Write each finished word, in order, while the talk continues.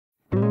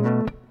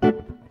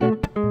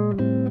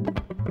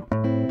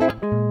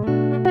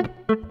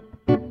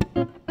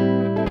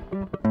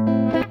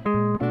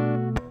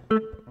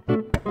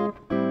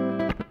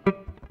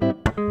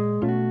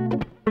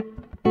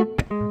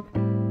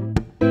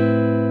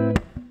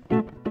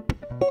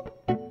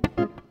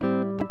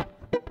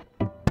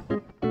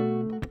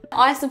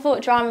I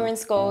support drama in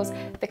schools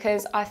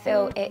because I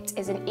feel it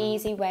is an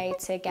easy way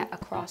to get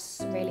across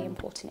really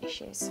important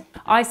issues.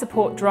 I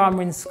support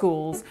drama in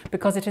schools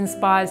because it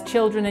inspires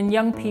children and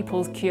young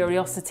people's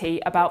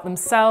curiosity about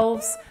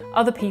themselves,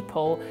 other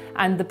people,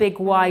 and the big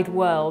wide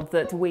world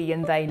that we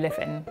and they live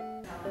in.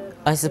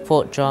 I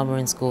support drama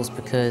in schools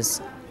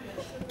because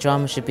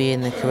drama should be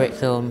in the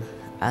curriculum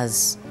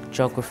as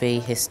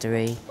geography,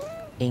 history,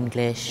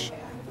 English,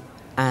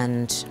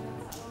 and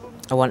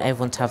I want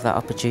everyone to have that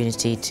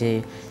opportunity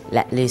to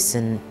let loose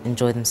and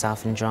enjoy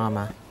themselves in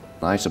drama.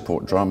 I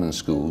support drama in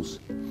schools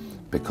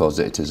because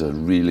it is a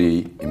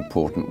really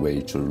important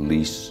way to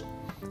release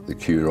the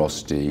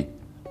curiosity,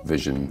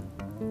 vision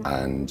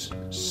and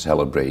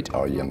celebrate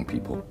our young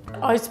people.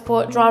 I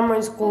support drama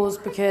in schools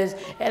because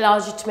it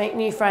allows you to make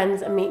new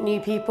friends and meet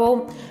new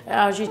people. It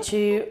allows you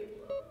to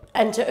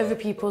enter other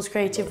people's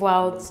creative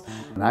worlds.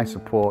 And I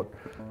support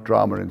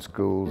drama in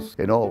schools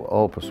in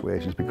all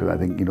persuasions because I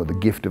think, the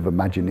gift of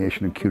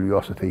imagination and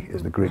curiosity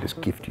is the greatest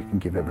gift you can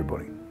give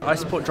everybody. I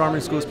support drama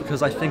in schools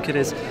because I think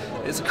it's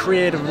a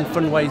creative and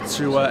fun way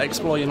to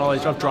explore your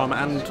knowledge of drama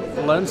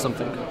and learn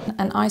something.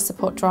 And I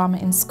support drama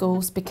in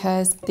schools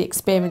because the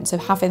experience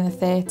of having the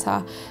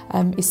theatre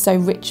is so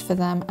rich for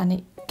them, and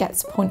it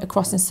gets the point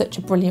across in such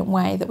a brilliant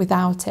way that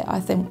without it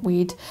I think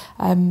we'd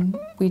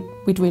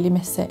really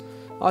miss it.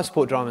 I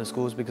support drama in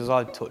schools because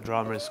I taught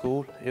drama in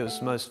school. It was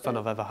the most fun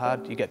I've ever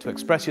had. You get to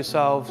express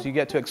yourselves, you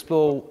get to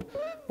explore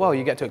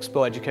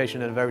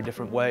education in a very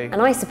different way.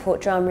 And I support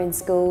drama in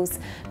schools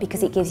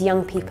because it gives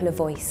young people a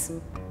voice.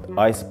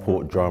 I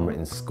support drama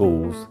in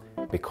schools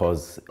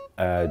because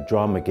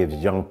drama gives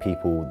young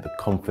people the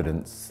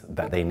confidence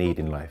that they need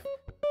in life.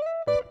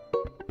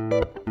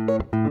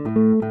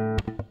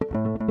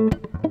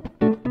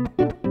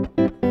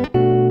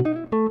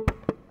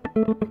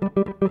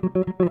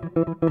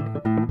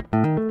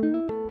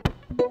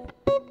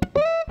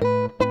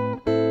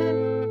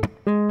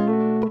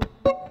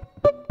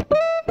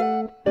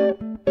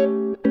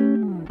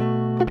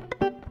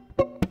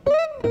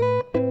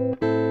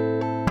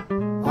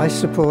 I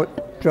support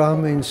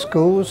drama in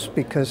schools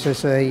because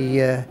as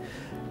a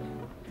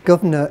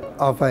governor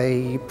of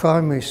a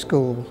primary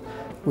school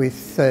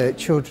with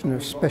children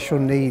of special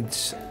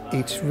needs,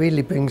 it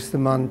really brings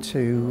them on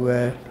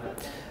to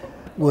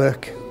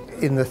work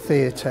in the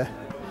theatre.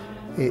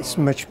 It's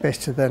much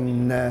better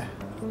than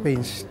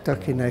being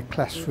stuck in a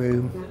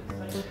classroom,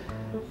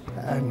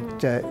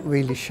 and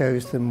really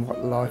shows them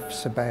what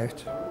life's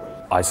about.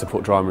 I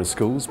support drama in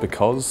schools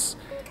because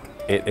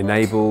it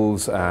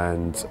enables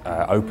and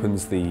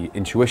opens the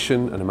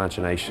intuition and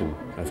imagination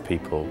of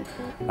people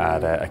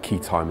at a key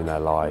time in their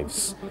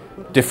lives,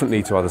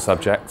 differently to other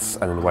subjects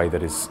and in a way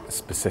that is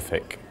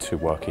specific to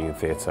working in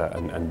theatre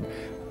and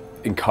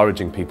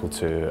encouraging people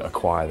to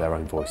acquire their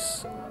own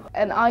voice.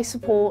 And I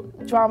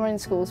support drama in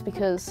schools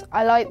because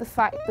I like the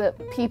fact that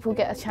people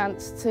get a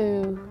chance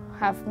to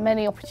have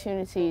many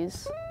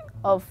opportunities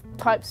of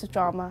types of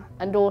drama,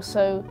 and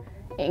also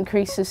it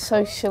increases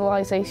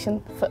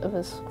socialisation for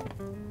others.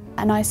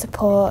 And I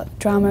support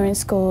drama in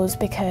schools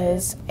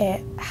because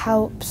it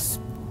helps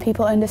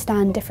people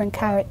understand different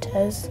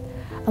characters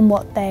and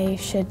what they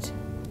should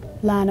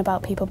learn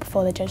about people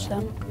before they judge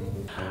them.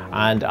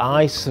 And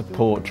I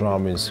support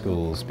drama in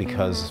schools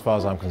because, as far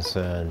as I'm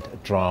concerned,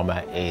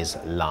 drama is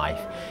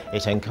life.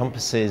 It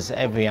encompasses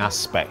every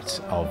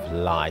aspect of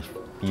life,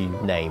 you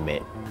name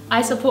it.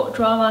 I support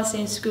dramas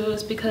in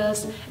schools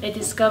because it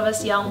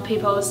discovers young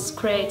people's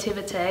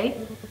creativity.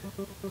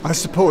 I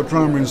support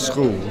drama in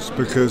schools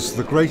because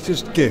the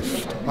greatest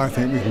gift I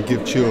think we can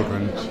give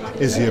children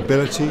is the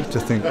ability to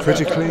think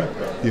critically,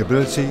 the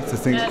ability to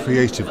think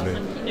creatively,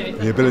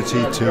 the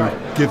ability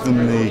to give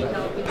them the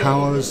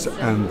powers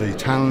and the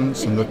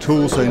talents and the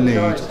tools they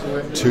need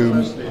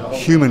to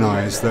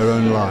humanise their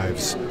own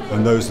lives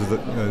and those of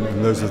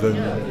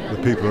the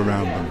people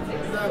around them.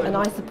 And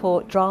I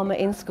support drama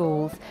in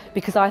schools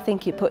because I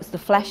think it puts the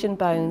flesh and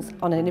bones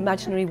on an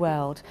imaginary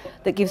world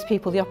that gives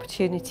people the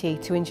opportunity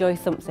to enjoy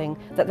something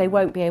that they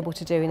won't be able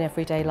to do in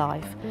everyday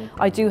life.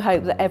 I do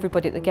hope that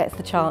everybody that gets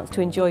the chance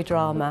to enjoy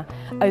drama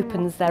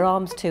opens their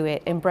arms to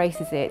it,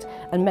 embraces it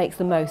and makes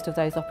the most of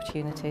those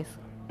opportunities.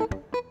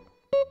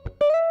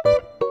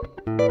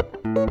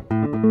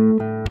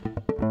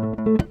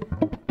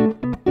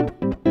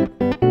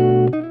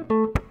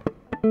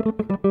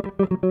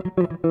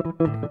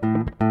 Thank you.